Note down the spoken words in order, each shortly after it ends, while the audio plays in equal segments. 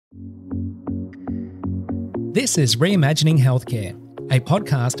This is Reimagining Healthcare, a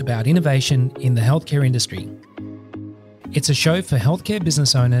podcast about innovation in the healthcare industry. It's a show for healthcare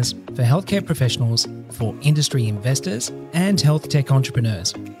business owners, for healthcare professionals, for industry investors, and health tech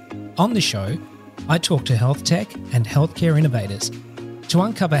entrepreneurs. On the show, I talk to health tech and healthcare innovators to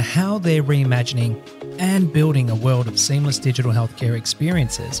uncover how they're reimagining and building a world of seamless digital healthcare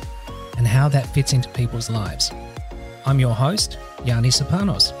experiences and how that fits into people's lives. I'm your host, Yanni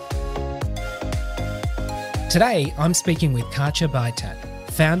Sopanos. Today, I'm speaking with Katja Beitat,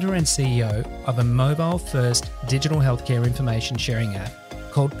 founder and CEO of a mobile-first digital healthcare information sharing app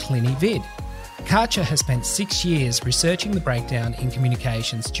called CliniVid. Katja has spent 6 years researching the breakdown in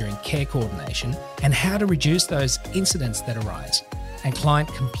communications during care coordination and how to reduce those incidents that arise and client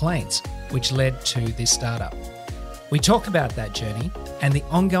complaints, which led to this startup. We talk about that journey and the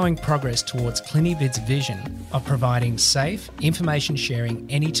ongoing progress towards CliniVid's vision of providing safe information sharing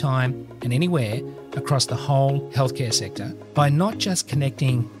anytime and anywhere across the whole healthcare sector by not just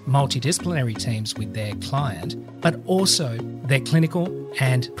connecting multidisciplinary teams with their client, but also their clinical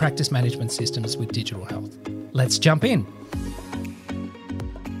and practice management systems with digital health. Let's jump in.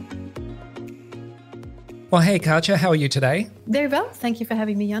 Well, hey, Katja, how are you today? Very well. Thank you for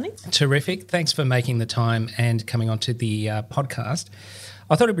having me, Yanni. Terrific. Thanks for making the time and coming onto the podcast.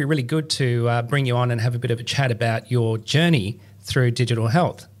 I thought it'd be really good to bring you on and have a bit of a chat about your journey through digital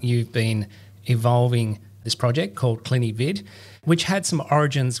health. You've been evolving this project called CliniVid, which had some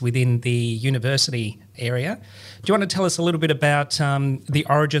origins within the university area. Do you want to tell us a little bit about the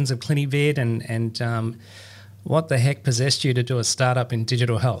origins of CliniVid and what the heck possessed you to do a startup in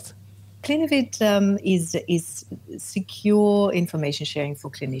digital health? CliniVid is secure information sharing for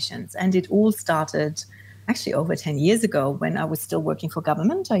clinicians, and it all started actually over 10 years ago when I was still working for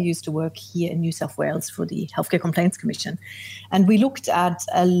government. I used to work here in New South Wales for the Healthcare Complaints Commission, and we looked at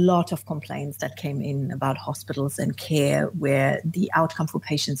a lot of complaints that came in about hospitals and care where the outcome for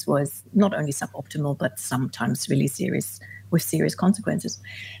patients was not only suboptimal but sometimes really serious, with serious consequences.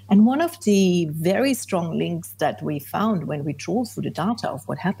 And one of the very strong links that we found when we trawled through the data of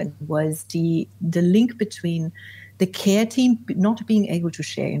what happened was the link between the care team not being able to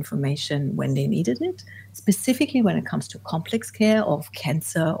share information when they needed it, specifically when it comes to complex care of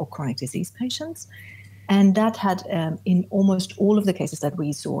cancer or chronic disease patients. And that had, in almost all of the cases that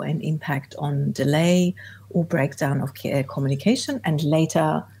we saw, an impact on delay or breakdown of care communication and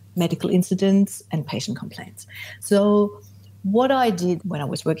later medical incidents and patient complaints. So what I did when I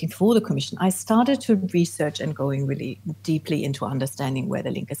was working for the commission, I started to research and going really deeply into understanding where the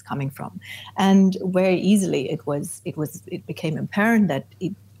link is coming from. And very easily it became apparent that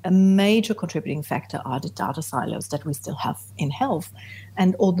a major contributing factor are the data silos that we still have in health.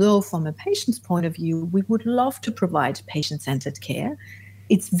 And although from a patient's point of view, we would love to provide patient-centered care,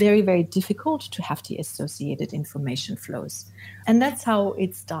 it's very, very difficult to have the associated information flows. And that's how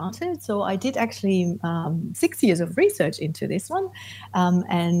it started. So I did actually 6 years of research into this one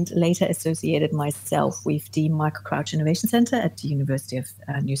and later associated myself with the Michael Crouch Innovation Centre at the University of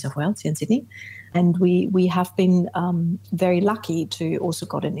New South Wales here in Sydney. And we have been very lucky to also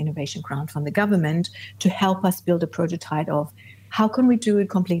got an innovation grant from the government to help us build a prototype of how can we do it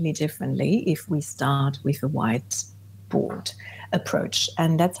completely differently if we start with a whiteboard approach.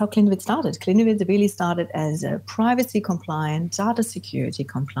 And that's how CliniVid started. CliniVid really started as a privacy-compliant, data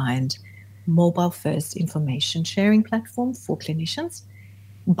security-compliant, mobile-first information sharing platform for clinicians,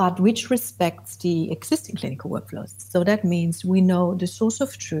 but which respects the existing clinical workflows. So that means we know the source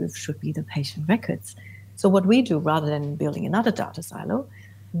of truth should be the patient records. So what we do, rather than building another data silo,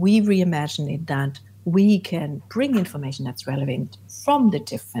 we reimagine it that we can bring information that's relevant from the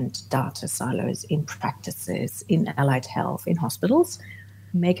different data silos in practices, in allied health, in hospitals,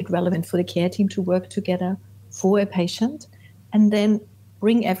 make it relevant for the care team to work together for a patient, and then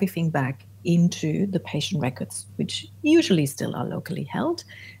bring everything back into the patient records, which usually still are locally held,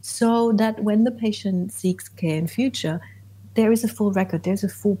 so that when the patient seeks care in future, there is a full record, there's a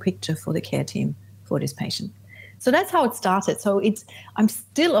full picture for the care team for this patient. So that's how it started. So I'm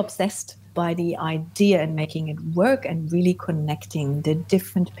still obsessed by the idea and making it work and really connecting the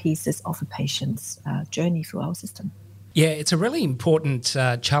different pieces of a patient's journey through our system. Yeah, it's a really important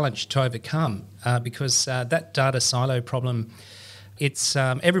challenge to overcome because that data silo problem, it's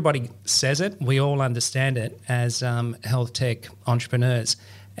everybody says it, we all understand it as health tech entrepreneurs,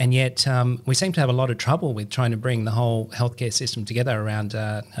 and yet we seem to have a lot of trouble with trying to bring the whole healthcare system together around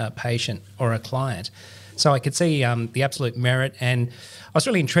a patient or a client. So I could see the absolute merit, and I was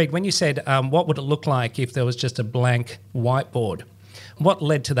really intrigued when you said, what would it look like if there was just a blank whiteboard? What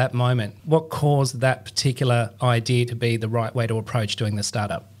led to that moment? What caused that particular idea to be the right way to approach doing the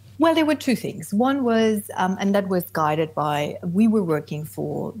startup? Well, there were two things. One was, and that was guided by, we were working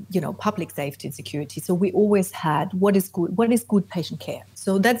for, public safety and security. So we always had what is good patient care.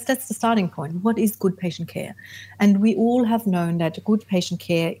 So that's the starting point. What is good patient care? And we all have known that good patient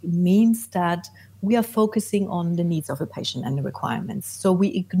care means that we are focusing on the needs of a patient and the requirements. So we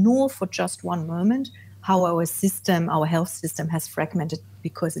ignore for just one moment how our health system has fragmented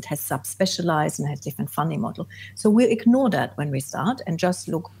because it has subspecialized and has different funding model. So we ignore that when we start and just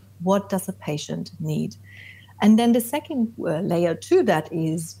look, what does a patient need? And then the second layer to that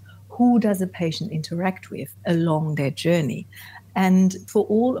is, who does a patient interact with along their journey? And for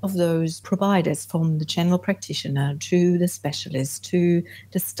all of those providers, from the general practitioner to the specialist, to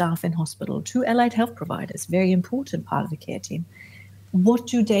the staff in hospital, to allied health providers, very important part of the care team, what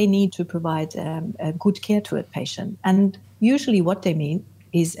do they need to provide a good care to a patient? And usually what they mean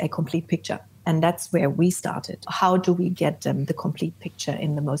is a complete picture. And that's where we started. How do we get them the complete picture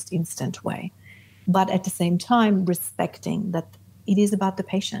in the most instant way? But at the same time, respecting that it is about the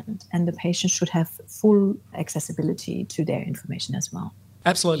patient, and the patient should have full accessibility to their information as well.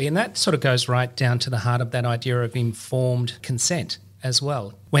 Absolutely. And that sort of goes right down to the heart of that idea of informed consent as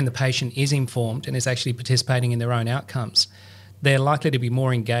well. When the patient is informed and is actually participating in their own outcomes, they're likely to be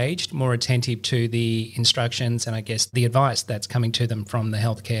more engaged, more attentive to the instructions and I guess the advice that's coming to them from the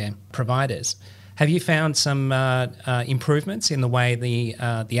healthcare providers. Have you found some improvements in the way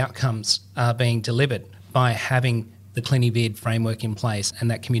the outcomes are being delivered by having the CliniVid framework in place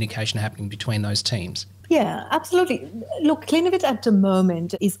and that communication happening between those teams? Yeah, absolutely. Look, CliniVid at the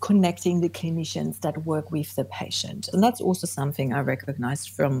moment is connecting the clinicians that work with the patient. And that's also something I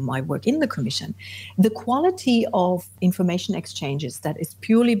recognized from my work in the Commission. The quality of information exchanges that is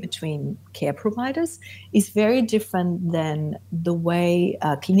purely between care providers is very different than the way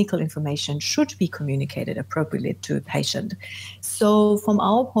clinical information should be communicated appropriately to a patient. So from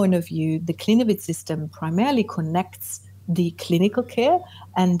our point of view, the CliniVid system primarily connects the clinical care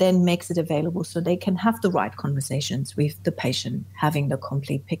and then makes it available so they can have the right conversations with the patient, having the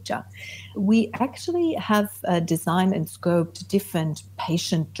complete picture. We actually have designed and scoped different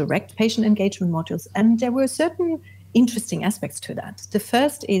direct patient engagement modules, and there were certain interesting aspects to that. The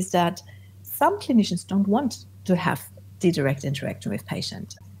first is that some clinicians don't want to have the direct interaction with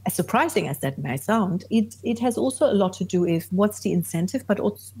patient. As surprising as that may sound, it has also a lot to do with what's the incentive, but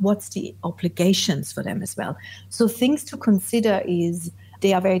also what's the obligations for them as well. So things to consider is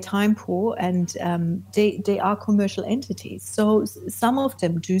they are very time poor and they are commercial entities. So some of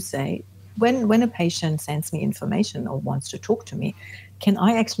them do say, when a patient sends me information or wants to talk to me, can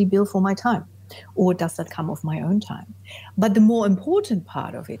I actually bill for my time? Or does that come off my own time? But the more important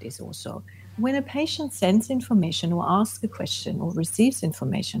part of it is also, when a patient sends information or asks a question or receives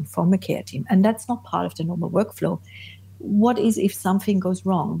information from a care team, and that's not part of the normal workflow, what is if something goes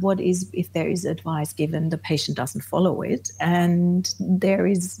wrong? What is if there is advice given, the patient doesn't follow it, and there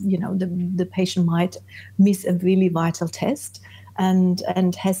is, the patient might miss a really vital test and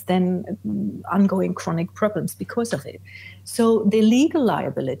has then ongoing chronic problems because of it. So the legal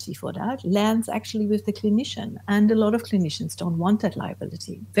liability for that lands actually with the clinician, and a lot of clinicians don't want that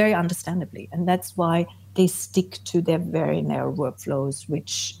liability, very understandably, and that's why they stick to their very narrow workflows,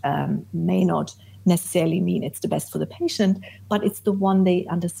 which may not necessarily mean it's the best for the patient, but it's the one they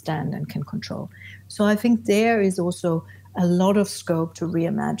understand and can control. So I think there is also a lot of scope to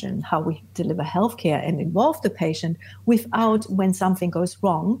reimagine how we deliver healthcare and involve the patient without, when something goes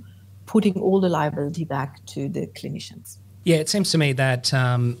wrong, putting all the liability back to the clinicians. Yeah, it seems to me that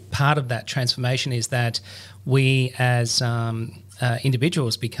part of that transformation is that we as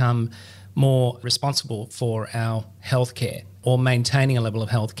individuals become more responsible for our healthcare or maintaining a level of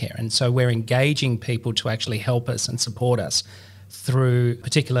healthcare. And so we're engaging people to actually help us and support us through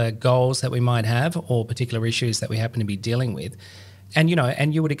particular goals that we might have or particular issues that we happen to be dealing with. And,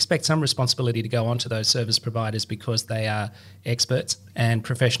 and you would expect some responsibility to go on to those service providers because they are experts and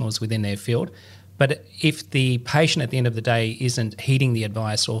professionals within their field. But if the patient at the end of the day isn't heeding the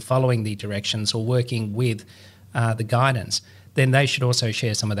advice or following the directions or working with the guidance, then they should also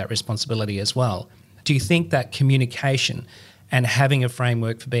share some of that responsibility as well. Do you think that communication and having a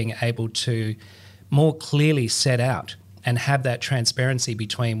framework for being able to more clearly set out and have that transparency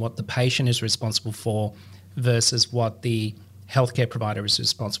between what the patient is responsible for versus what the healthcare provider is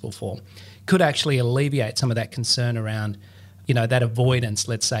responsible for could actually alleviate some of that concern around, that avoidance,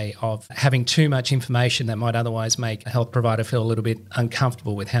 let's say, of having too much information that might otherwise make a health provider feel a little bit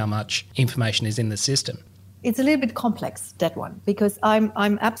uncomfortable with how much information is in the system? It's a little bit complex, that one, because I'm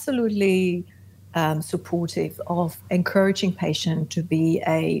absolutely supportive of encouraging patients to be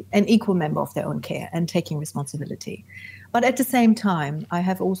an equal member of their own care and taking responsibility. But at the same time, I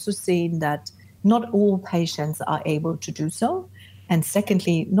have also seen that not all patients are able to do so. And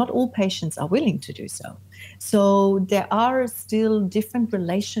secondly, not all patients are willing to do so. So there are still different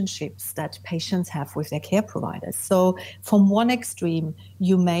relationships that patients have with their care providers. So from one extreme,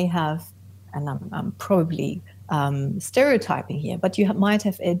 you may have, and I'm probably stereotyping here, but you might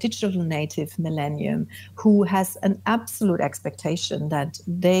have a digital native millennium who has an absolute expectation that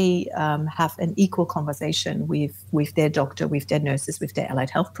they have an equal conversation with their doctor, with their nurses, with their allied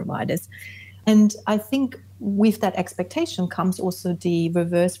health providers. And I think with that expectation comes also the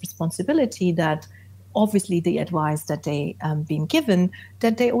reverse responsibility that obviously the advice that they been given,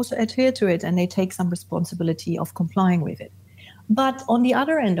 that they also adhere to it and they take some responsibility of complying with it. But on the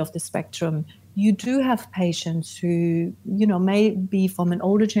other end of the spectrum, you do have patients who, may be from an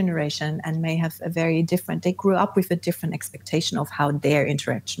older generation and may have they grew up with a different expectation of how their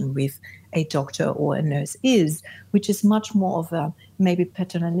interaction with a doctor or a nurse is, which is much more of a maybe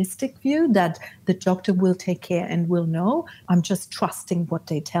paternalistic view that the doctor will take care and will know. I'm just trusting what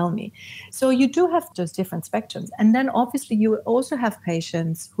they tell me. So you do have those different spectrums. And then obviously you also have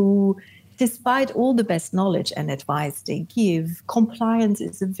patients who, despite all the best knowledge and advice they give, compliance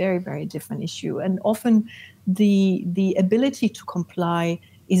is a very, very different issue. And often the ability to comply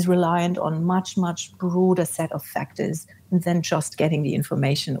is reliant on much, much broader set of factors than just getting the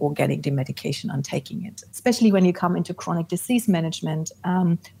information or getting the medication and taking it. Especially when you come into chronic disease management,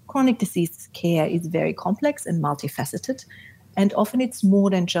 chronic disease care is very complex and multifaceted. And often it's more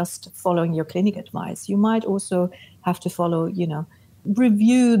than just following your clinic advice. You might also have to follow,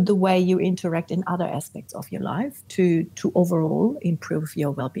 review the way you interact in other aspects of your life to overall improve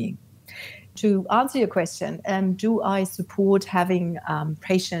your well-being. To answer your question, do I support having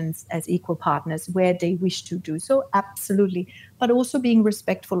patients as equal partners where they wish to do so? Absolutely. But also being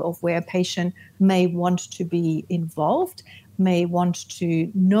respectful of where a patient may want to be involved, may want to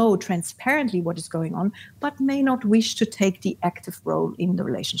know transparently what is going on, but may not wish to take the active role in the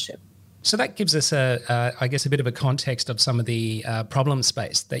relationship. So that gives us, I guess, a bit of a context of some of the problem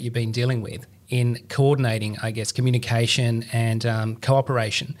space that you've been dealing with in coordinating, I guess, communication and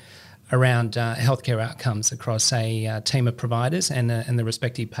cooperation around healthcare outcomes across a team of providers and the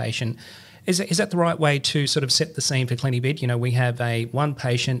respective patient. Is that the right way to sort of set the scene for Clinivid? We have one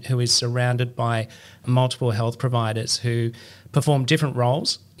patient who is surrounded by multiple health providers who perform different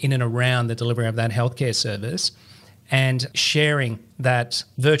roles in and around the delivery of that healthcare service, and sharing that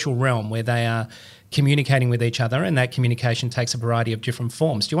virtual realm where they are communicating with each other, and that communication takes a variety of different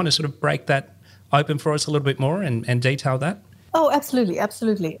forms. Do you want to sort of break that open for us a little bit more and detail that? Oh, absolutely,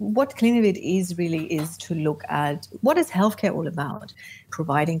 absolutely. What Clinivid is to look at what is healthcare all about,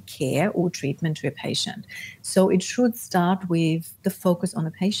 providing care or treatment to a patient. So it should start with the focus on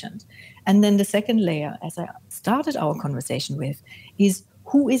a patient. And then the second layer, as I started our conversation with, is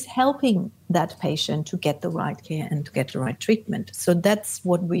who is helping that patient to get the right care and to get the right treatment. So that's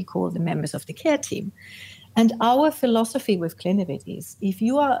what we call the members of the care team. And our philosophy with Clinivid is if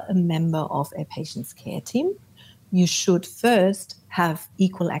you are a member of a patient's care team, you should first have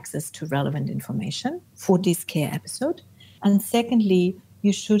equal access to relevant information for this care episode. And secondly,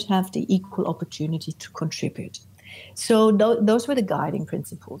 you should have the equal opportunity to contribute. So those were the guiding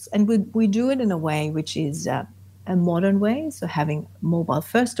principles. And we do it in a way which is a modern way, so having a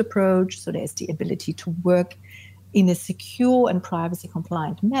mobile-first approach, so there's the ability to work in a secure and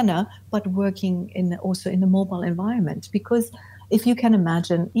privacy-compliant manner, but working also in a mobile environment. Because if you can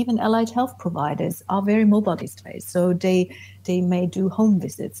imagine, even allied health providers are very mobile these days. So they may do home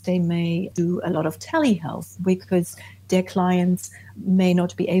visits, they may do a lot of telehealth because their clients may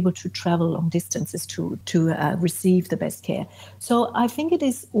not be able to travel long distances to receive the best care. So I think it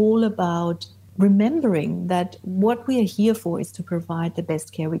is all about remembering that what we are here for is to provide the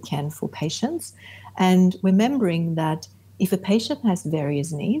best care we can for patients, and remembering that if a patient has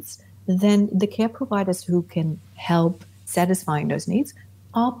various needs, then the care providers who can help satisfying those needs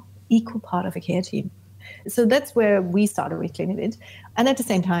are equal part of a care team. So that's where we started with Clinivid. And at the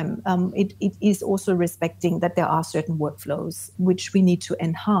same time, it is also respecting that there are certain workflows which we need to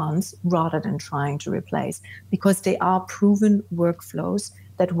enhance rather than trying to replace, because they are proven workflows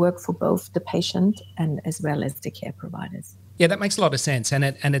that work for both the patient and as well as the care providers. Yeah, that makes a lot of sense. And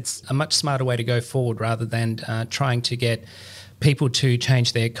it's a much smarter way to go forward rather than trying to get people to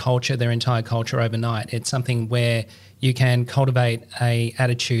change their culture, their entire culture overnight. It's something where you can cultivate an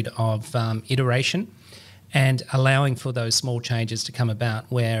attitude of iteration and allowing for those small changes to come about,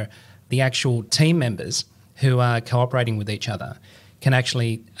 where the actual team members who are cooperating with each other can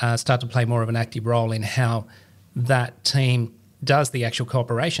actually start to play more of an active role in how that team does the actual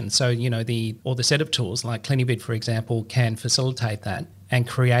cooperation. So, the set of tools like CliniVid, for example, can facilitate that and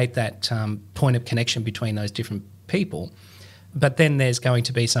create that point of connection between those different people. But then there's going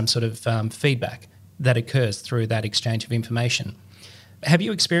to be some sort of feedback that occurs through that exchange of information. Have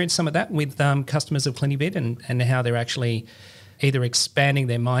you experienced some of that with customers of CliniVid and how they're actually either expanding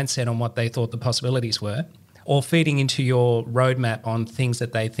their mindset on what they thought the possibilities were, or feeding into your roadmap on things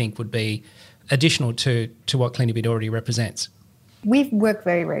that they think would be additional to what CliniVid already represents? We've worked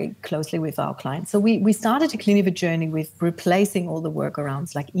very, very closely with our clients. So we started a CliniVid journey with replacing all the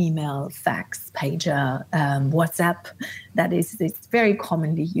workarounds like email, fax, pager, WhatsApp. It's very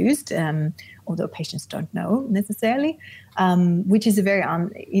commonly used, although patients don't know necessarily, which is a very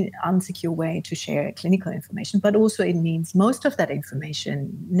unsecure way to share clinical information. But also it means most of that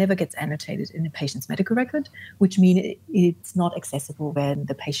information never gets annotated in the patient's medical record, which means it's not accessible when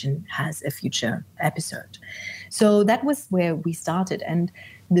the patient has a future episode. So that was where we started. And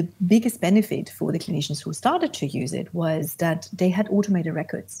the biggest benefit for the clinicians who started to use it was that they had automated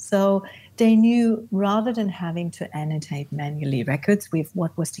records. So they knew, rather than having to annotate manually records with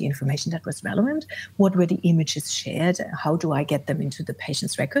what was the information that was relevant, what were the images shared, how do I get them into the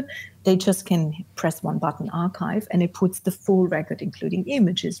patient's record, they just can press one button, archive, and it puts the full record, including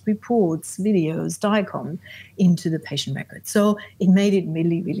images, reports, videos, DICOM, into the patient record. So it made it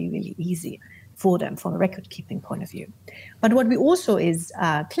really, really, really easy for them from a record-keeping point of view. But what we also is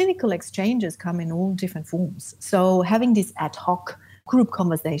clinical exchanges come in all different forms. So having these ad hoc group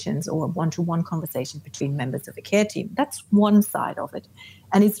conversations or one-to-one conversations between members of a care team, that's one side of it.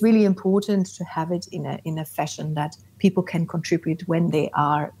 And it's really important to have it in a fashion that people can contribute when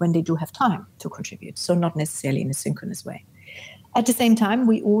they do have time to contribute. So not necessarily in a synchronous way. At the same time,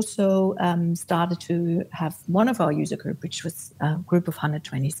 we also started to have one of our user group, which was a group of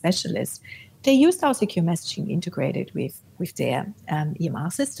 120 specialists. They used our secure messaging integrated with their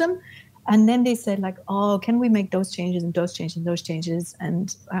EMR system. And then they said can we make those changes and those changes and those changes?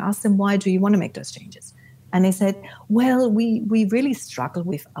 And I asked them, why do you want to make those changes? And they said, well, we really struggle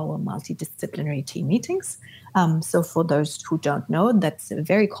with our multidisciplinary team meetings. So for those who don't know, that's a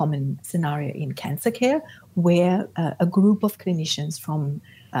very common scenario in cancer care, where a group of clinicians from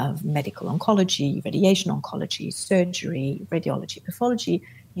medical oncology, radiation oncology, surgery, radiology, pathology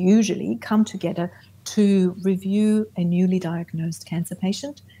usually come together to review a newly diagnosed cancer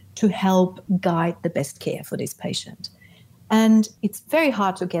patient to help guide the best care for this patient. And it's very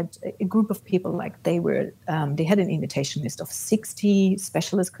hard to get a group of people they had an invitation list of 60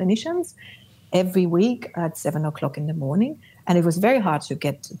 specialist clinicians every week at 7:00 in the morning. And it was very hard to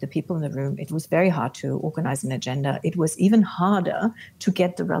get the people in the room. It was very hard to organize an agenda. It was even harder to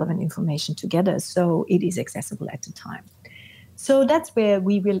get the relevant information together so it is accessible at the time. So that's where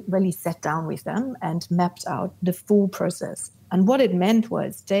we really sat down with them and mapped out the full process. And what it meant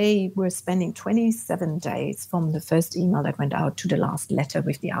was they were spending 27 days from the first email that went out to the last letter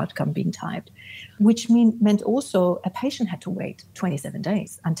with the outcome being typed, which meant also a patient had to wait 27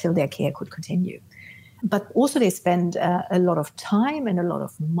 days until their care could continue. But also they spend a lot of time and a lot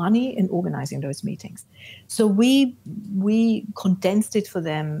of money in organizing those meetings. So we condensed it for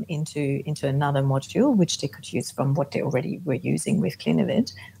them into another module, which they could use from what they already were using with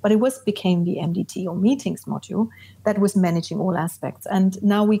CliniVid. But it became the MDT or meetings module that was managing all aspects. And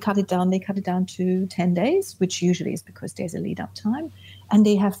now they cut it down to 10 days, which usually is because there's a lead up time. And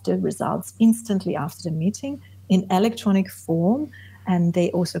they have the results instantly after the meeting in electronic form. And they're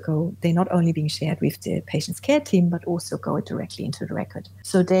not only being shared with the patient's care team, but also go directly into the record.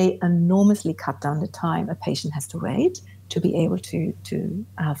 So they enormously cut down the time a patient has to wait to be able to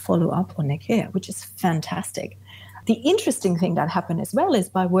follow up on their care, which is fantastic. The interesting thing that happened as well is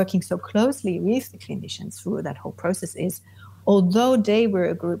by working so closely with the clinicians through that whole process is, although they were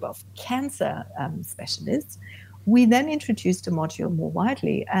a group of cancer specialists, we then introduced the module more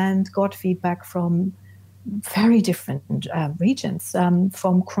widely and got feedback from very different regions,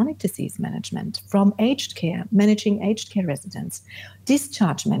 from chronic disease management, from aged care, managing aged care residents,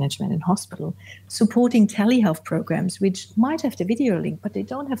 discharge management in hospital, supporting telehealth programs, which might have the video link, but they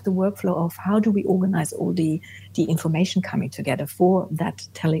don't have the workflow of how do we organize all the information coming together for that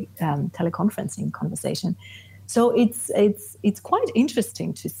teleconferencing conversation. So it's quite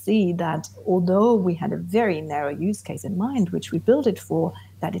interesting to see that although we had a very narrow use case in mind, which we built it for,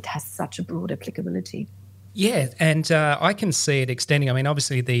 that it has such a broad applicability. Yeah, and I can see it extending. I mean,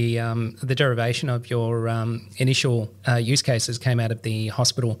 obviously the derivation of your initial use cases came out of the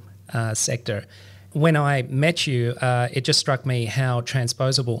hospital sector. When I met you, it just struck me how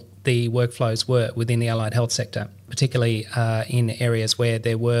transposable the workflows were within the allied health sector, particularly in areas where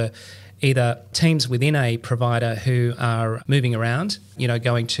there were either teams within a provider who are moving around,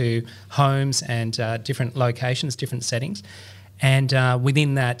 going to homes and different locations, different settings. And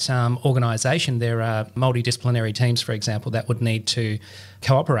within that organisation, there are multidisciplinary teams, for example, that would need to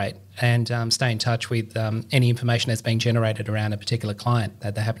cooperate and stay in touch with any information that's being generated around a particular client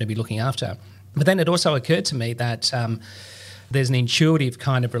that they happen to be looking after. But then it also occurred to me that there's an intuitive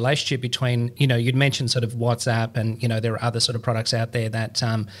kind of relationship between, you'd mentioned sort of WhatsApp and, there are other sort of products out there that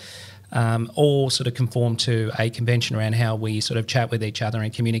all sort of conform to a convention around how we sort of chat with each other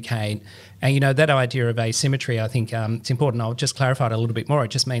and communicate. And, that idea of asymmetry, I think it's important. I'll just clarify it a little bit more.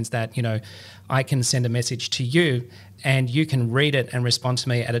 It just means that, I can send a message to you and you can read it and respond to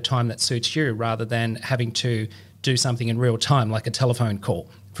me at a time that suits you, rather than having to do something in real time, like a telephone call,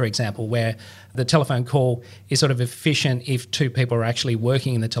 for example, where the telephone call is sort of efficient if two people are actually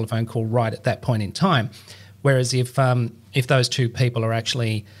working in the telephone call right at that point in time. Whereas if those two people are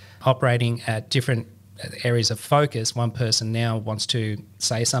actually operating at different areas of focus, one person now wants to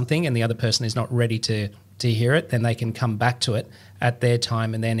say something and the other person is not ready to hear it, then they can come back to it at their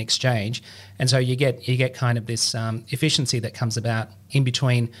time and then exchange. And so you get kind of this efficiency that comes about in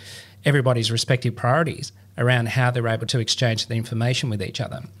between everybody's respective priorities around how they're able to exchange the information with each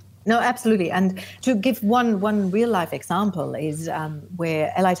other. No, absolutely. And to give one real life example is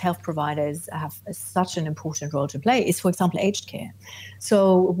where allied health providers have such an important role to play is, for example, aged care.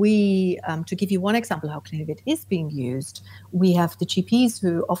 So we, to give you one example how Clinivid is being used, we have the GPs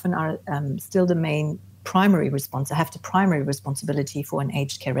who often are still the main have the primary responsibility for an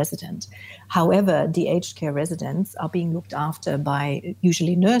aged care resident. However, the aged care residents are being looked after by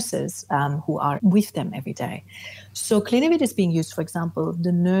usually nurses who are with them every day. So Clinivid is being used, for example,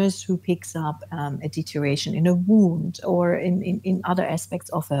 the nurse who picks up a deterioration in a wound or in other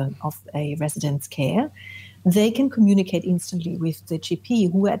aspects of a resident's care. They can communicate instantly with the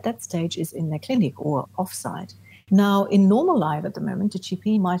GP who at that stage is in their clinic or offsite. Now, in normal life at the moment, the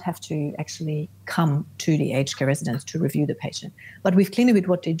GP might have to actually come to the aged care residence to review the patient. But with Clinivid,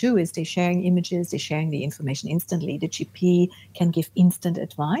 what they do is they're sharing images, they're sharing the information instantly. The GP can give instant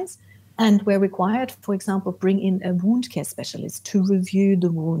advice. And where required, for example, bring in a wound care specialist to review the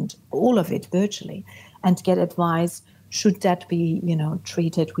wound, all of it virtually, and get advice. Should that be,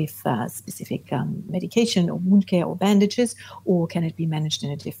 treated with specific medication or wound care or bandages, or can it be managed in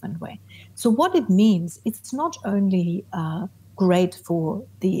a different way? So what it means, it's not only great for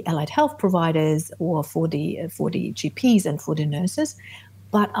the allied health providers or for the GPs and for the nurses,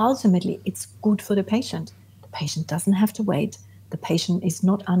 but ultimately it's good for the patient. The patient doesn't have to wait. The patient is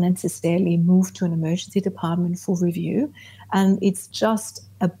not unnecessarily moved to an emergency department for review, and it's just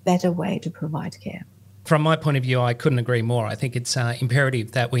a better way to provide care. From my point of view, I couldn't agree more. I think it's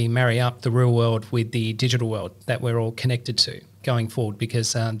imperative that we marry up the real world with the digital world that we're all connected to going forward,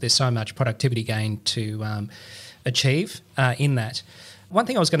 because there's so much productivity gain to achieve in that. One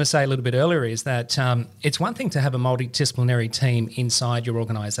thing I was going to say a little bit earlier is that it's one thing to have a multidisciplinary team inside your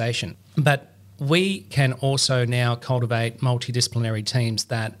organisation, but we can also now cultivate multidisciplinary teams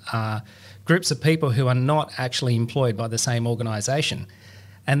that are groups of people who are not actually employed by the same organisation.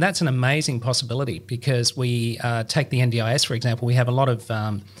 And that's an amazing possibility, because we take the NDIS, for example. We have a lot of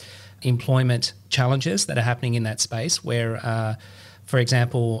employment challenges that are happening in that space where, for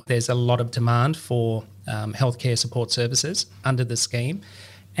example, there's a lot of demand for healthcare support services under the scheme.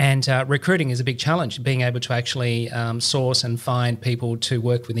 And recruiting is a big challenge. Being able to actually source and find people to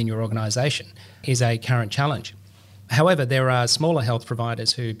work within your organisation is a current challenge. However, there are smaller health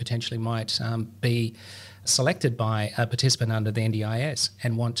providers who potentially might be selected by a participant under the NDIS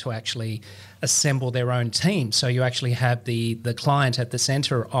and want to actually assemble their own team. So you actually have the client at the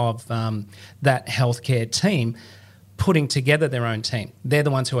centre of that healthcare team putting together their own team. They're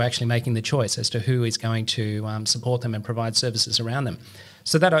the ones who are actually making the choice as to who is going to support them and provide services around them.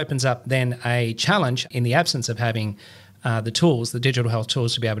 So that opens up then a challenge in the absence of having the tools, the digital health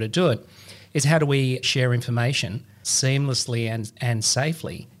tools to be able to do it, is how do we share information seamlessly and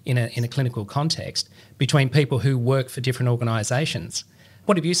safely in a clinical context between people who work for different organisations.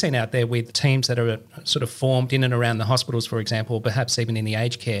 What have you seen out there with teams that are sort of formed in and around the hospitals, for example, perhaps even in the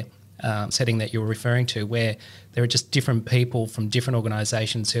aged care setting that you were referring to, where there are just different people from different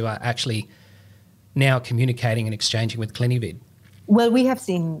organisations who are actually now communicating and exchanging with Clinivid? Well, we have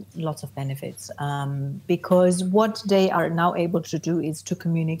seen lots of benefits because what they are now able to do is to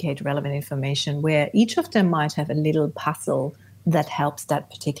communicate relevant information where each of them might have a little puzzle that helps that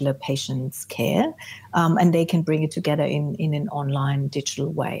particular patient's care, and they can bring it together in an online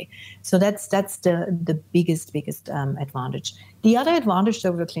digital way. So that's the biggest advantage. The other advantage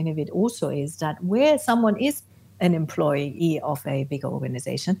over Clinivid also is that where someone is an employee of a bigger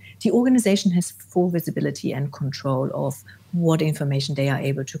organization. The organization has full visibility and control of what information they are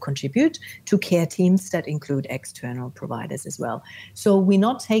able to contribute to care teams that include external providers as well. So we're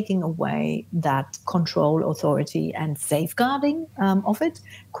not taking away that control, authority, and safeguarding of it.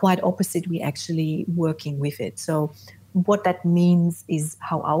 Quite opposite, we're actually working with it. So what that means is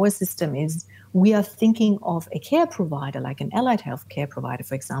how our system is. We are thinking of a care provider, like an allied health care provider,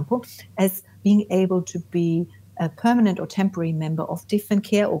 for example, as being able to be a permanent or temporary member of different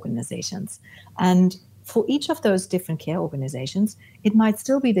care organizations. And for each of those different care organizations, it might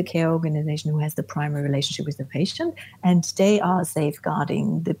still be the care organization who has the primary relationship with the patient, and they are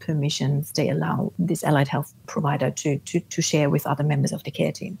safeguarding the permissions they allow this allied health provider to share with other members of the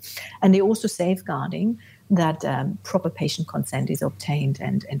care team. And they're also safeguarding that proper patient consent is obtained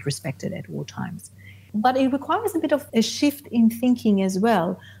and respected at all times. But it requires a bit of a shift in thinking as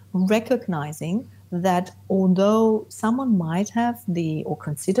well, recognizing that although someone might have or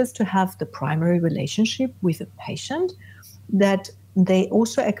considers to have the primary relationship with a patient, that they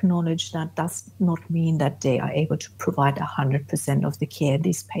also acknowledge that does not mean that they are able to provide 100% of the care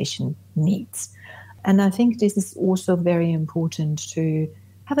this patient needs. And I think this is also very important to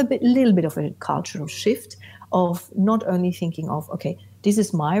have little bit of a cultural shift of not only thinking of, okay, this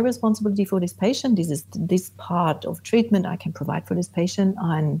is my responsibility for this patient, this is this part of treatment I can provide for this patient,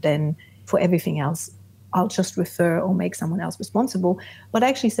 and then for everything else, I'll just refer or make someone else responsible, but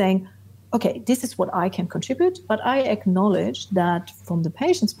actually saying, okay, this is what I can contribute, but I acknowledge that from the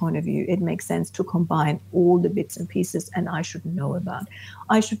patient's point of view, it makes sense to combine all the bits and pieces, and I should know about.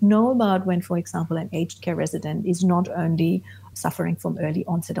 I should know about when, for example, an aged care resident is not only suffering from early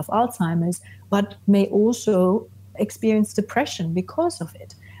onset of Alzheimer's, but may also experience depression because of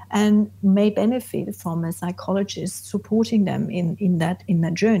it, and may benefit from a psychologist supporting them in that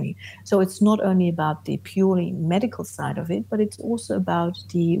journey. So it's not only about the purely medical side of it, but it's also about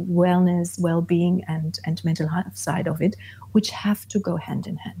the wellness, well-being, and mental health side of it, which have to go hand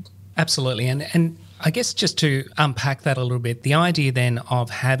in hand. Absolutely. And I guess just to unpack that a little bit, the idea then of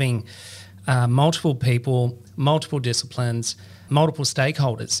having multiple people, multiple disciplines, multiple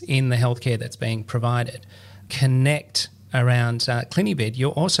stakeholders in the healthcare that's being provided connect around Clinivid.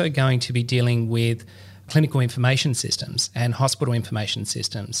 You're also going to be dealing with clinical information systems and hospital information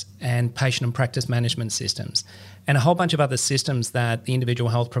systems and patient and practice management systems and a whole bunch of other systems that the individual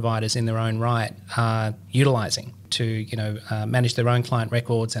health providers in their own right are utilising to manage their own client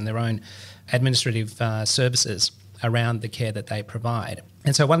records and their own administrative services around the care that they provide.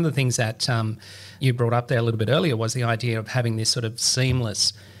 And so one of the things that you brought up there a little bit earlier was the idea of having this sort of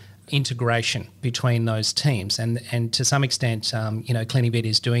seamless integration between those teams. And to some extent, Clinivid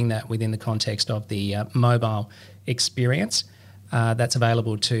is doing that within the context of the mobile experience that's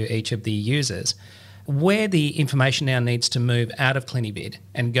available to each of the users. Where the information now needs to move out of Clinivid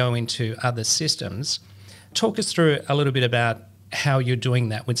and go into other systems, talk us through a little bit about how you're doing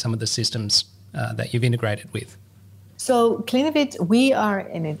that with some of the systems that you've integrated with. So Clinivid, we are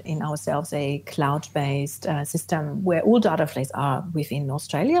in ourselves a cloud-based system where all data flows are within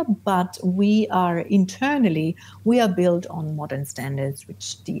Australia, but we are built on modern standards,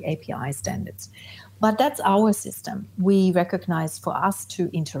 which the API standards. But that's our system. We recognize for us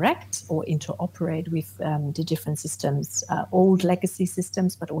to interact or interoperate with the different systems, old legacy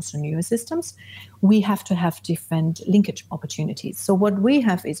systems, but also newer systems, we have to have different linkage opportunities. So what we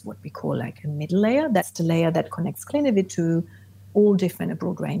have is what we call like a middle layer. That's the layer that connects Clinivid to all different, a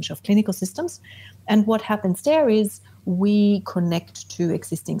broad range of clinical systems. And what happens there is we connect to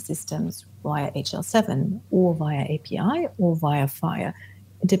existing systems via HL7 or via API or via FHIR,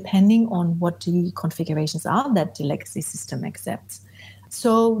 depending on what the configurations are that the legacy system accepts.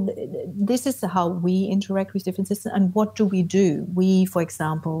 So this is how we interact with different systems. And what do? We, for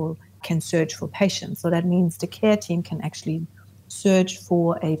example, can search for patients. So that means the care team can actually search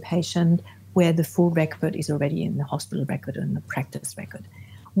for a patient where the full record is already in the hospital record and the practice record.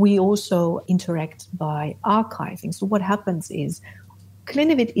 We also interact by archiving. So what happens is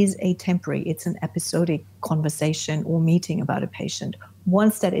Clinivid is atemporal. It's an episodic conversation or meeting about a patient.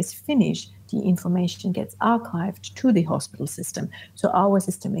 Once that is finished, the information gets archived to the hospital system. So our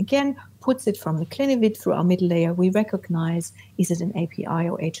system, again, puts it from the Clinivid through our middle layer. We recognize, is it an API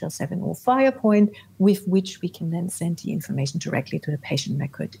or HL7 or FHIR point, with which we can then send the information directly to the patient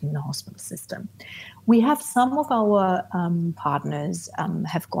record in the hospital system. We have some of our partners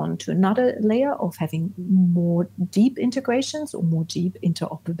have gone to another layer of having more deep integrations or more deep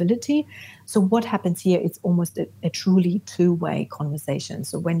interoperability. So what happens here, it's almost a truly two-way conversation.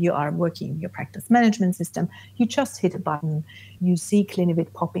 So when you are working in your practice management system, you just hit a button, you see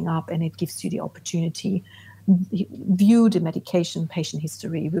Clinivid popping up, and it gives you the opportunity view the medication patient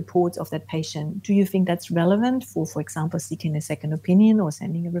history reports of that patient. Do you think that's relevant for example, seeking a second opinion or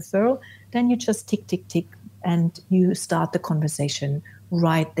sending a referral? Then you just tick, tick, tick, and you start the conversation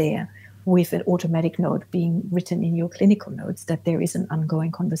right there with an automatic note being written in your clinical notes that there is an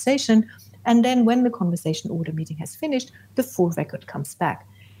ongoing conversation. And then when the conversation or the meeting has finished, the full record comes back.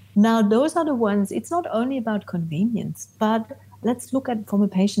 Now, those are the ones, it's not only about convenience, but let's look at from a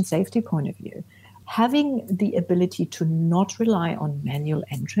patient safety point of view. Having the ability to not rely on manual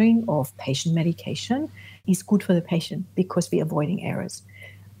entering of patient medication is good for the patient because we're avoiding errors.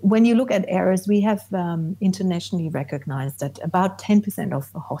 When you look at errors, we have internationally recognized that about 10%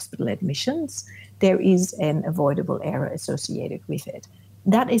 of hospital admissions, there is an avoidable error associated with it.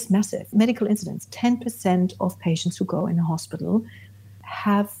 That is massive. Medical incidents, 10% of patients who go in a hospital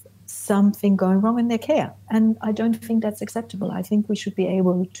have something going wrong in their care. And I don't think that's acceptable. I think we should be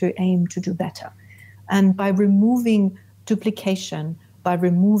able to aim to do better. And by removing duplication, by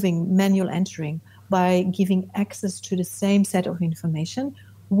removing manual entering, by giving access to the same set of information,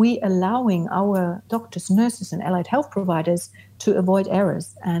 we allowing our doctors, nurses, and allied health providers to avoid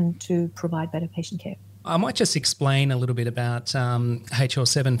errors and to provide better patient care. I might just explain a little bit about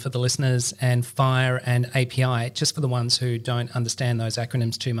HL7 for the listeners and FHIR and API, just for the ones who don't understand those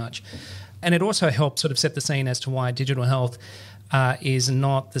acronyms too much. And it also helps sort of set the scene as to why digital health is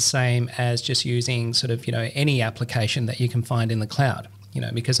not the same as just using sort of, any application that you can find in the cloud,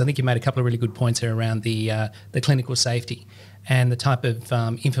 because I think you made a couple of really good points there around the clinical safety and the type of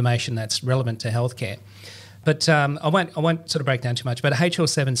information that's relevant to healthcare. But I won't sort of break down too much, but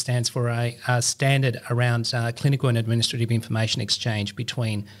HL7 stands for a standard around clinical and administrative information exchange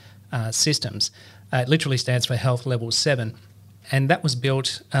between systems. It literally stands for Health Level 7. And that was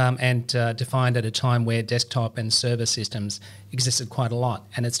built and defined at a time where desktop and server systems existed quite a lot.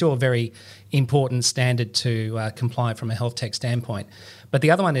 And it's still a very important standard to comply from a health tech standpoint. But the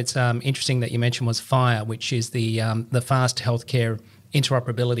other one that's interesting that you mentioned was FHIR, which is the Fast Healthcare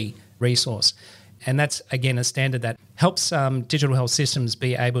Interoperability Resource. And that's, again, a standard that helps digital health systems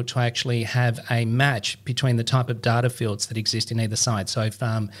be able to actually have a match between the type of data fields that exist in either side. So if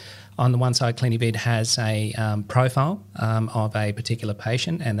on the one side, Clinivid has a profile of a particular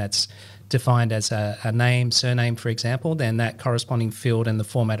patient, and that's defined as a name, surname, for example, then that corresponding field and the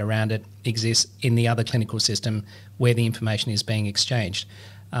format around it exists in the other clinical system where the information is being exchanged.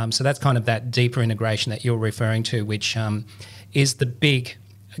 So that's kind of that deeper integration that you're referring to, which is the big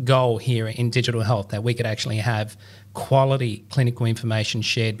goal here in digital health, that we could actually have quality clinical information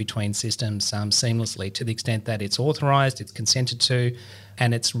shared between systems seamlessly to the extent that it's authorised, it's consented to,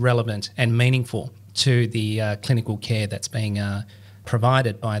 and it's relevant and meaningful to the clinical care that's being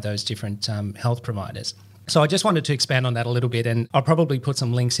provided by those different health providers. So I just wanted to expand on that a little bit, and I'll probably put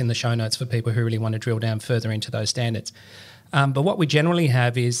some links in the show notes for people who really want to drill down further into those standards. But what we generally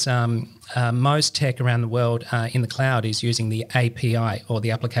have is most tech around the world in the cloud is using the API, or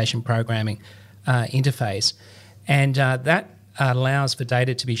the application programming interface. And that allows for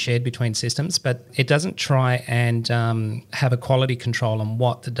data to be shared between systems, but it doesn't try and have a quality control on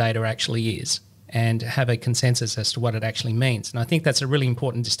what the data actually is and have a consensus as to what it actually means. And I think that's a really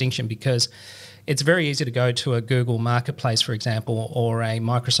important distinction, because it's very easy to go to a Google Marketplace, for example, or a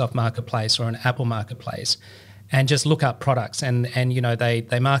Microsoft Marketplace or an Apple Marketplace and just look up products, and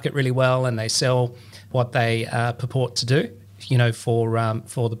they market really well and they sell what they purport to do,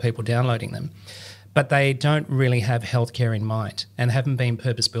 for the people downloading them. But they don't really have healthcare in mind and haven't been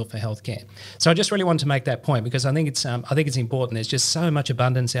purpose-built for healthcare. So I just really wanted to make that point, because I think it's important. There's just so much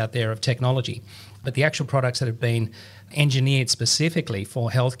abundance out there of technology, but the actual products that have been engineered specifically for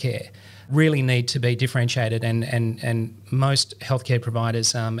healthcare really need to be differentiated. And most healthcare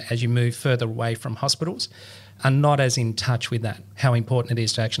providers, as you move further away from hospitals, are not as in touch with that, how important it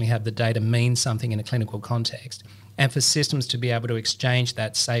is to actually have the data mean something in a clinical context, and for systems to be able to exchange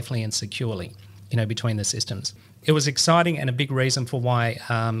that safely and securely, between the systems. It was exciting, and a big reason for why,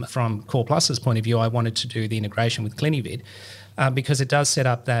 from Core Plus's point of view, I wanted to do the integration with Clinivid, because it does set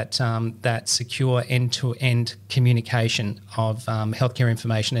up that secure end-to-end communication of healthcare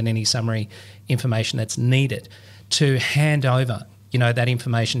information and any summary information that's needed to hand over that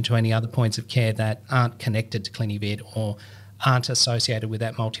information to any other points of care that aren't connected to Clinivid or aren't associated with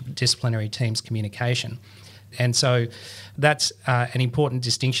that multidisciplinary team's communication. And so that's an important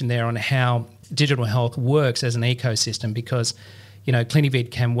distinction there on how digital health works as an ecosystem, because,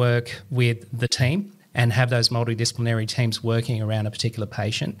 Clinivid can work with the team and have those multidisciplinary teams working around a particular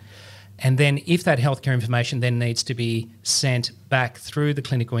patient. And then if that healthcare information then needs to be sent back through the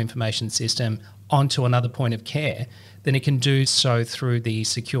clinical information system onto another point of care, then it can do so through the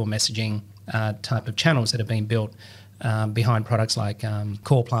secure messaging type of channels that have been built behind products like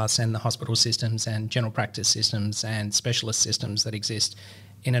Core Plus and the hospital systems and general practice systems and specialist systems that exist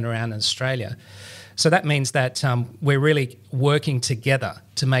in and around Australia. So that means that we're really working together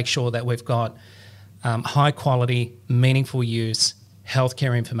to make sure that we've got high quality, meaningful use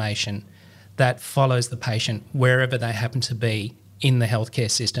healthcare information that follows the patient wherever they happen to be in the healthcare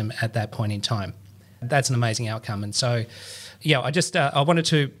system at that point in time. That's an amazing outcome. And so, yeah, I wanted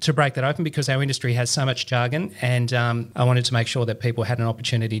to break that open because our industry has so much jargon, and I wanted to make sure that people had an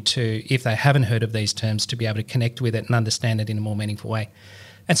opportunity to, if they haven't heard of these terms, to be able to connect with it and understand it in a more meaningful way.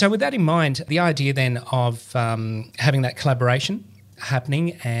 And so with that in mind, the idea then of having that collaboration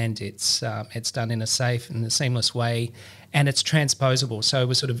happening, and it's done in a safe and a seamless way, and it's transposable. So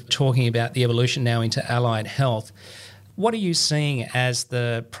we're sort of talking about the evolution now into allied health. What are you seeing as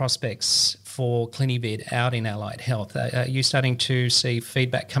the prospects for Clinivid out in allied health? Are you starting to see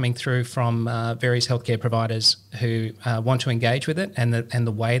feedback coming through from various healthcare providers who want to engage with it and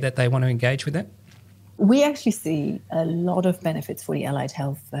the way that they want to engage with it? We actually see a lot of benefits for the allied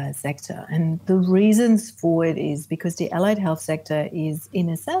health sector. And the reasons for it is because the allied health sector is, in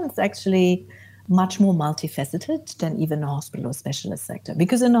a sense, actually much more multifaceted than even a hospital or specialist sector.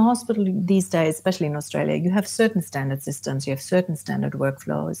 Because in a hospital these days, especially in Australia, you have certain standard systems, you have certain standard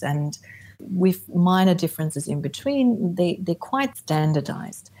workflows, and with minor differences in between, they're quite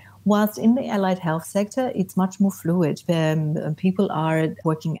standardized. Whilst in the allied health sector, it's much more fluid. People are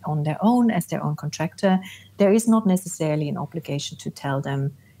working on their own as their own contractor. There is not necessarily an obligation to tell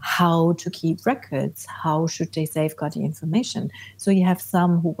them how to keep records, how should they safeguard the information. So you have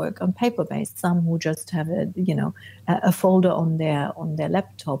some who work on paper-based, some who just have a folder on their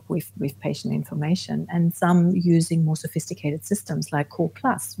laptop with patient information, and some using more sophisticated systems like Core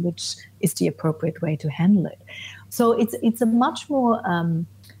Plus, which is the appropriate way to handle it. So it's a much more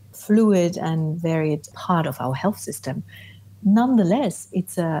fluid and varied part of our health system. Nonetheless,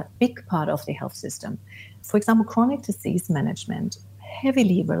 it's a big part of the health system. For example, chronic disease management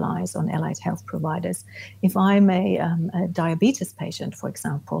heavily relies on allied health providers. If I'm a diabetes patient, for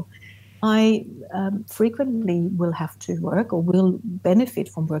example, I frequently will have to work or will benefit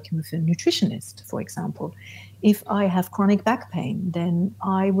from working with a nutritionist, for example. If I have chronic back pain, then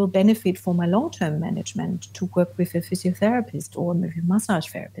I will benefit for my long-term management to work with a physiotherapist or maybe a massage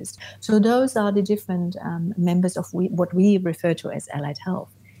therapist. So those are the different members of what we refer to as allied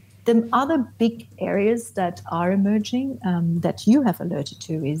health. The other big areas that are emerging that you have alerted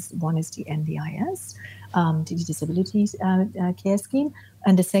to is one is the NDIS, the Disability Care Scheme,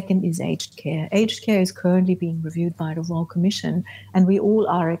 and the second is aged care. Aged care is currently being reviewed by the Royal Commission, and we all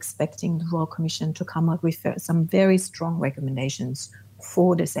are expecting the Royal Commission to come up with some very strong recommendations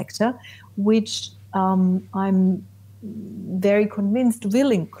for the sector, which I'm very convinced will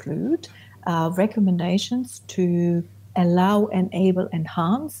include recommendations to allow, enable,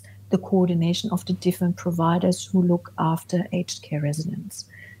 enhance the coordination of the different providers who look after aged care residents.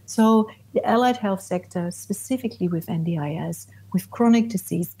 So the allied health sector, specifically with NDIS, with chronic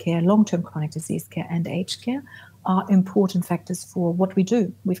disease care, long-term chronic disease care and aged care, are important factors for what we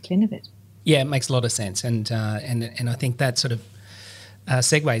do with Clinivid. Yeah, it makes a lot of sense. And I think that sort of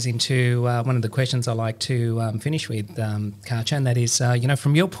segues into one of the questions I like to finish with, Katja, and that is,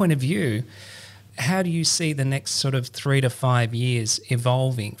 from your point of view, how do you see the next sort of 3 to 5 years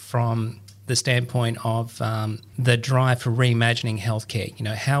evolving from the standpoint of the drive for reimagining healthcare?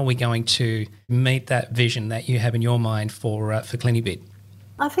 How are we going to meet that vision that you have in your mind for Clinivid?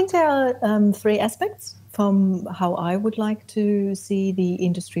 I think there are 3 aspects from how I would like to see the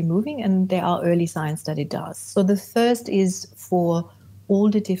industry moving, and there are early signs that it does. So the first is for all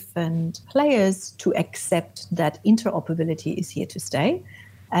the different players to accept that interoperability is here to stay.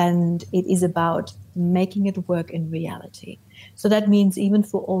 And it is about making it work in reality. So that means even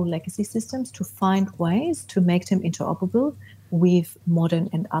for old legacy systems to find ways to make them interoperable with modern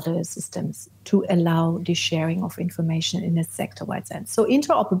and other systems to allow the sharing of information in a sector-wide sense. So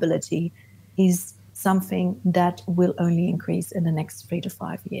interoperability is something that will only increase in the next 3 to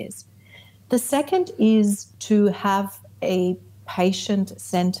 5 years. The second is to have a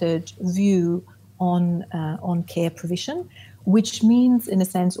patient-centered view on care provision, which means, in a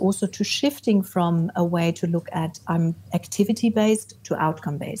sense, also to shifting from a way to look at activity-based to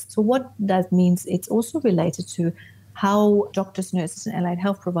outcome-based. So what that means, it's also related to how doctors, nurses, and allied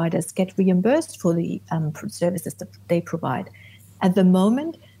health providers get reimbursed for the services that they provide. At the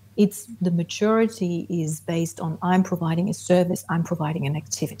moment, the maturity is based on I'm providing a service, I'm providing an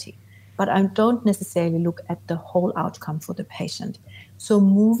activity. but I don't necessarily look at the whole outcome for the patient. So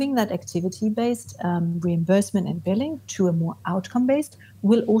moving that activity-based reimbursement and billing to a more outcome-based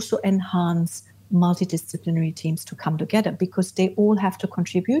will also enhance multidisciplinary teams to come together, because they all have to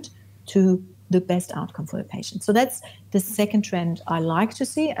contribute to the best outcome for the patient. So that's the second trend I like to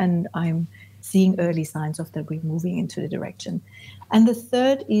see, and I'm seeing early signs of that we're moving into the direction. And the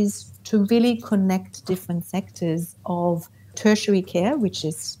third is to really connect different sectors of tertiary care, which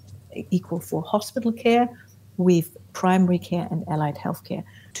is equal for hospital care, with primary care and allied healthcare,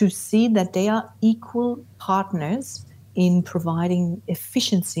 to see that they are equal partners in providing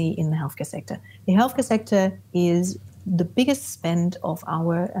efficiency in the healthcare sector. The healthcare sector is the biggest spend of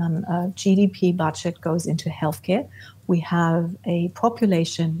our GDP budget goes into healthcare. We have a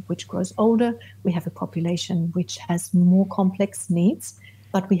population which grows older. We have a population which has more complex needs,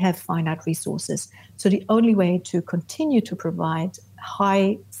 but we have finite resources. So the only way to continue to provide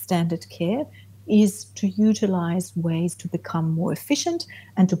high standard care is to utilize ways to become more efficient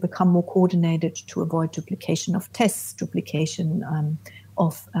and to become more coordinated, to avoid duplication of tests, duplication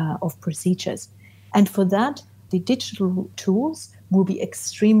of procedures. And for that, the digital tools will be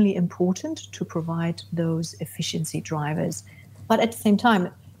extremely important to provide those efficiency drivers. But at the same time,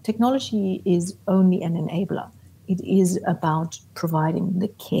 technology is only an enabler. It is about providing the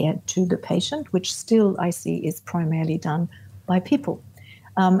care to the patient, which still I see is primarily done by people.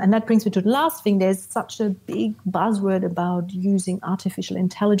 And that brings me to the last thing. There's such a big buzzword about using artificial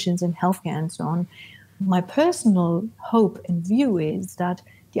intelligence in healthcare and so on. My personal hope and view is that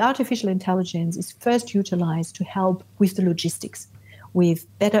the artificial intelligence is first utilized to help with the logistics, with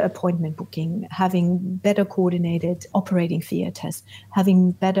better appointment booking, having better coordinated operating theaters,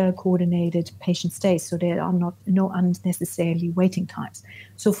 having better coordinated patient stays, so there are no unnecessarily waiting times.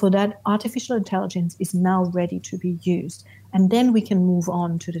 So for that, artificial intelligence is now ready to be used. And then we can move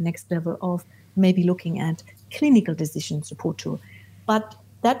on to the next level of maybe looking at clinical decision support tool. But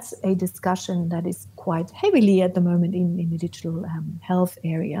that's a discussion that is quite heavily at the moment in the digital health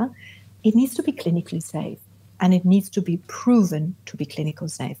area. It needs to be clinically safe, and it needs to be proven to be clinically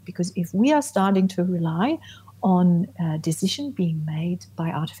safe. Because if we are starting to rely on decision being made by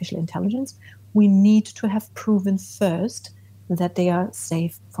artificial intelligence, we need to have proven first that they are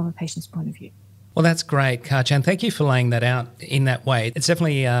safe from a patient's point of view. Well, that's great, Katja, and thank you for laying that out in that way. It's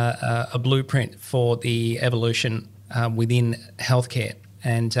definitely a blueprint for the evolution within healthcare.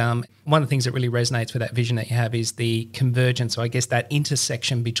 And one of the things that really resonates with that vision that you have is the convergence, or I guess that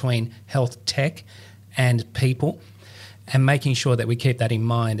intersection between health tech and people, and making sure that we keep that in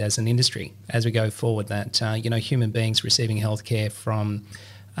mind as an industry as we go forward, that, human beings receiving healthcare from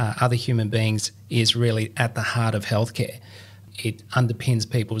other human beings is really at the heart of healthcare. It underpins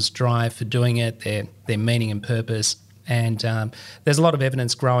people's drive for doing it, their meaning and purpose. And there's a lot of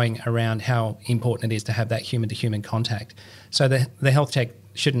evidence growing around how important it is to have that human-to-human contact. So the health tech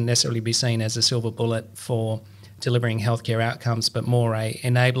shouldn't necessarily be seen as a silver bullet for delivering healthcare outcomes, but more a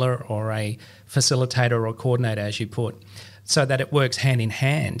enabler or a facilitator or a coordinator, as you put, so that it works hand in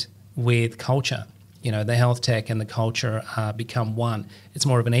hand with culture. You know, the health tech and the culture become one. It's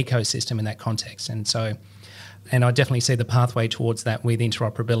more of an ecosystem in that context. And I definitely see the pathway towards that with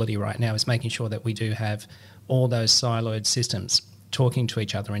interoperability right now, is making sure that we do have all those siloed systems talking to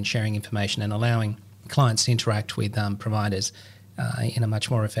each other and sharing information and allowing clients to interact with providers in a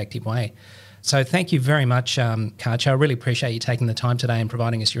much more effective way. So thank you very much, Katja. I really appreciate you taking the time today and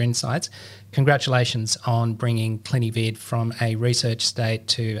providing us your insights. Congratulations on bringing CliniVid from a research state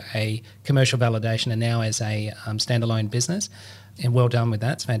to a commercial validation and now as a standalone business. And well done with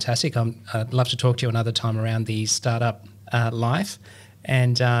that. It's fantastic. I'd love to talk to you another time around the startup life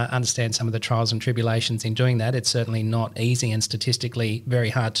and understand some of the trials and tribulations in doing that. It's certainly not easy and statistically very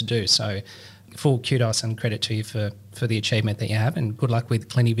hard to do. So full kudos and credit to you for the achievement that you have, and good luck with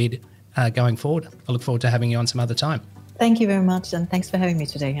CliniVid going forward. I look forward to having you on some other time. Thank you very much, and thanks for having me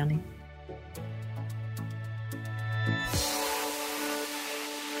today, Yanni.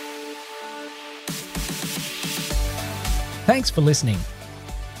 Thanks for listening.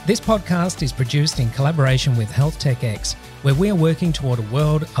 This podcast is produced in collaboration with HealthTechX, where we are working toward a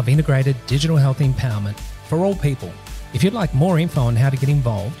world of integrated digital health empowerment for all people. If you'd like more info on how to get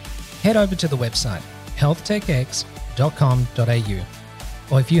involved, head over to the website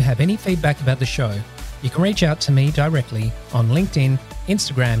healthtechx.com.au. Or if you have any feedback about the show, you can reach out to me directly on LinkedIn,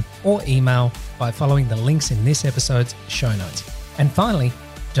 Instagram, or email by following the links in this episode's show notes. And finally,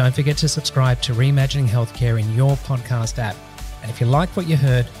 don't forget to subscribe to Reimagining Healthcare in your podcast app. And if you like what you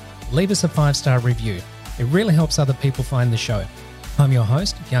heard, leave us a 5-star review. It really helps other people find the show. I'm your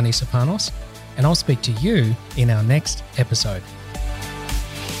host, Yanni Sopanos, and I'll speak to you in our next episode.